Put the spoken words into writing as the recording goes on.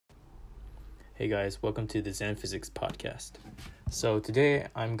Hey guys, welcome to the Zen Physics podcast. So today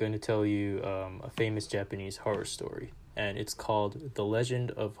I'm going to tell you a famous Japanese horror story, and it's called The Legend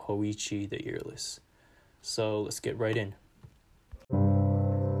of Hoichi the Earless. So let's get right in.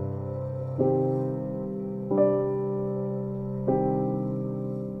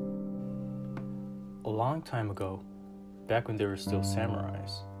 A long time ago, back when there were still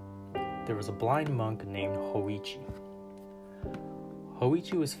samurais, there was a blind monk named Hoichi.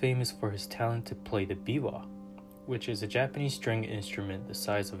 Hoichi was famous for his talent to play the biwa, which is a Japanese string instrument the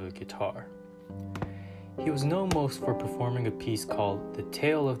size of a guitar. He was known most for performing a piece called The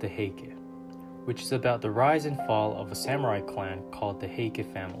Tale of the Heike, which is about the rise and fall of a samurai clan called the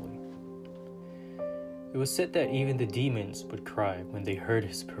Heike family. It was said that even the demons would cry when they heard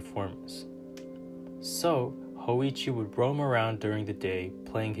his performance. So, Hoichi would roam around during the day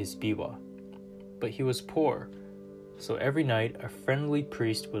playing his biwa, but he was poor. So every night, a friendly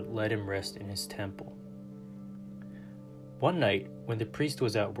priest would let him rest in his temple. One night, when the priest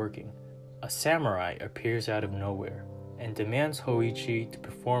was out working, a samurai appears out of nowhere and demands Hoichi to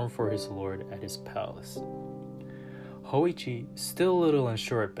perform for his lord at his palace. Hoichi, still a little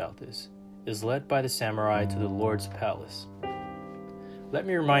unsure about this, is led by the samurai to the lord's palace. Let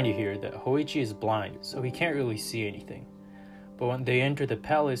me remind you here that Hoichi is blind, so he can't really see anything. But when they enter the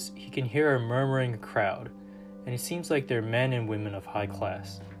palace, he can hear a murmuring crowd, and it seems like they're men and women of high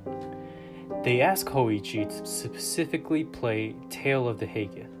class. They ask Hoichi to specifically play Tale of the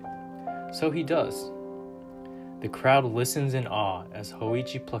Heike. So he does. The crowd listens in awe as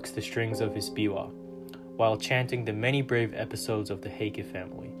Hoichi plucks the strings of his biwa, while chanting the many brave episodes of the Heike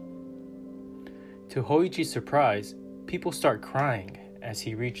family. To Hoichi's surprise, people start crying as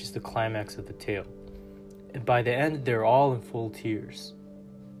he reaches the climax of the tale, and by the end they're all in full tears.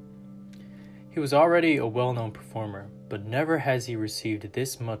 He was already a well-known performer, but never has he received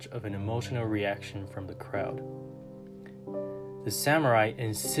this much of an emotional reaction from the crowd. The samurai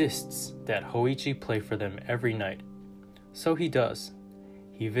insists that Hoichi play for them every night, so he does.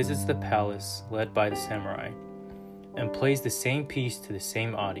 He visits the palace led by the samurai and plays the same piece to the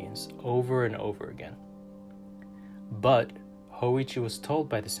same audience over and over again. But Hoichi was told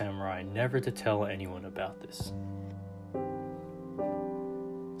by the samurai never to tell anyone about this.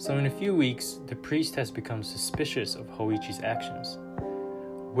 So in a few weeks, the priest has become suspicious of Hoichi's actions.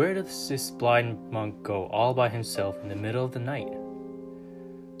 Where does this blind monk go all by himself in the middle of the night?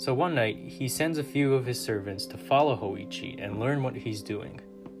 So one night, he sends a few of his servants to follow Hoichi and learn what he's doing.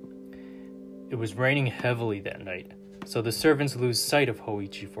 It was raining heavily that night, so the servants lose sight of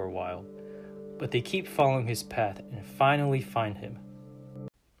Hoichi for a while, but they keep following his path and finally find him.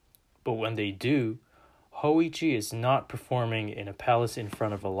 But when they do, Hoichi is not performing in a palace in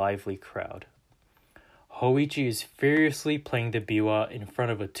front of a lively crowd. Hoichi is furiously playing the biwa in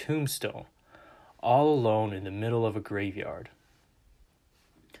front of a tombstone, all alone in the middle of a graveyard.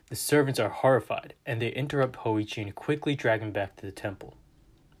 The servants are horrified, and they interrupt Hoichi and quickly drag him back to the temple.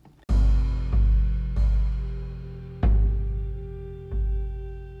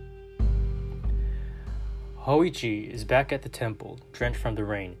 Hoichi is back at the temple, drenched from the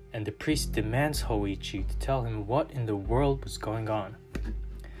rain, and the priest demands Hoichi to tell him what in the world was going on.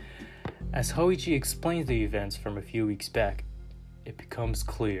 As Hoichi explains the events from a few weeks back, it becomes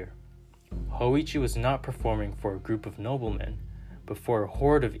clear. Hoichi was not performing for a group of noblemen, but for a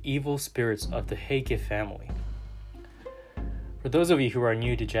horde of evil spirits of the Heike family. For those of you who are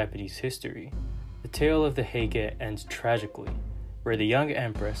new to Japanese history, the tale of the Heike ends tragically, where the young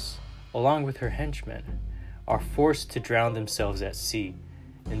empress, along with her henchmen, are forced to drown themselves at sea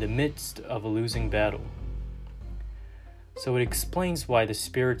in the midst of a losing battle. So it explains why the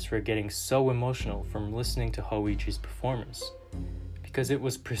spirits were getting so emotional from listening to Hoichi's performance, because it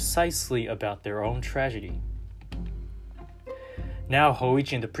was precisely about their own tragedy. Now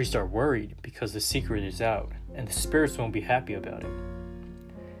Hoichi and the priest are worried because the secret is out, and the spirits won't be happy about it.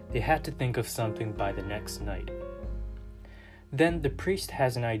 They had to think of something by the next night. Then the priest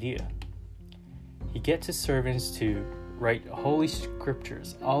has an idea. He gets his servants to write holy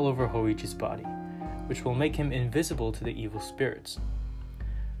scriptures all over Hoichi's body, which will make him invisible to the evil spirits.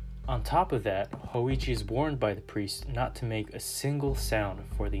 On top of that, Hoichi is warned by the priest not to make a single sound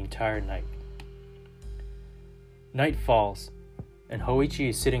for the entire night. Night falls, and Hoichi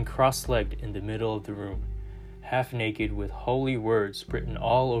is sitting cross-legged in the middle of the room, half naked with holy words written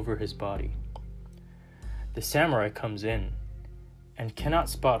all over his body. The samurai comes in and cannot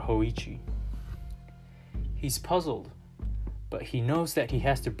spot Hoichi. He's puzzled, but he knows that he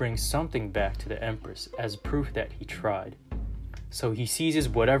has to bring something back to the empress as proof that he tried, so he seizes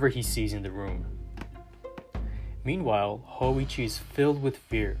whatever he sees in the room. Meanwhile, Hoichi is filled with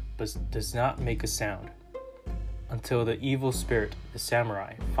fear but does not make a sound until the evil spirit, the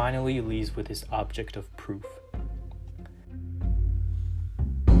samurai, finally leaves with his object of proof.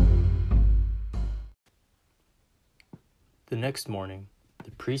 The next morning,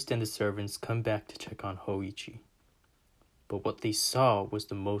 the priest and the servants come back to check on Hoichi. But what they saw was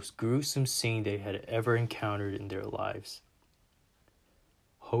the most gruesome scene they had ever encountered in their lives.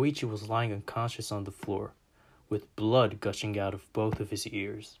 Hoichi was lying unconscious on the floor, with blood gushing out of both of his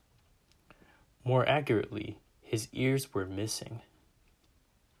ears. More accurately, his ears were missing.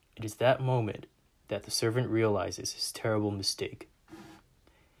 It is that moment that the servant realizes his terrible mistake.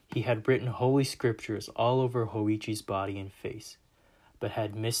 He had written holy scriptures all over Hoichi's body and face, but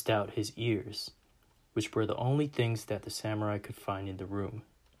had missed out his ears, which were the only things that the samurai could find in the room.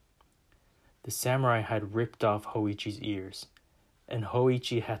 The samurai had ripped off Hoichi's ears, and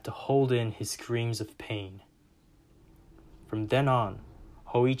Hoichi had to hold in his screams of pain. From then on,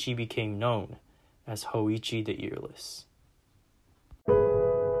 Hoichi became known as Hoichi the Earless.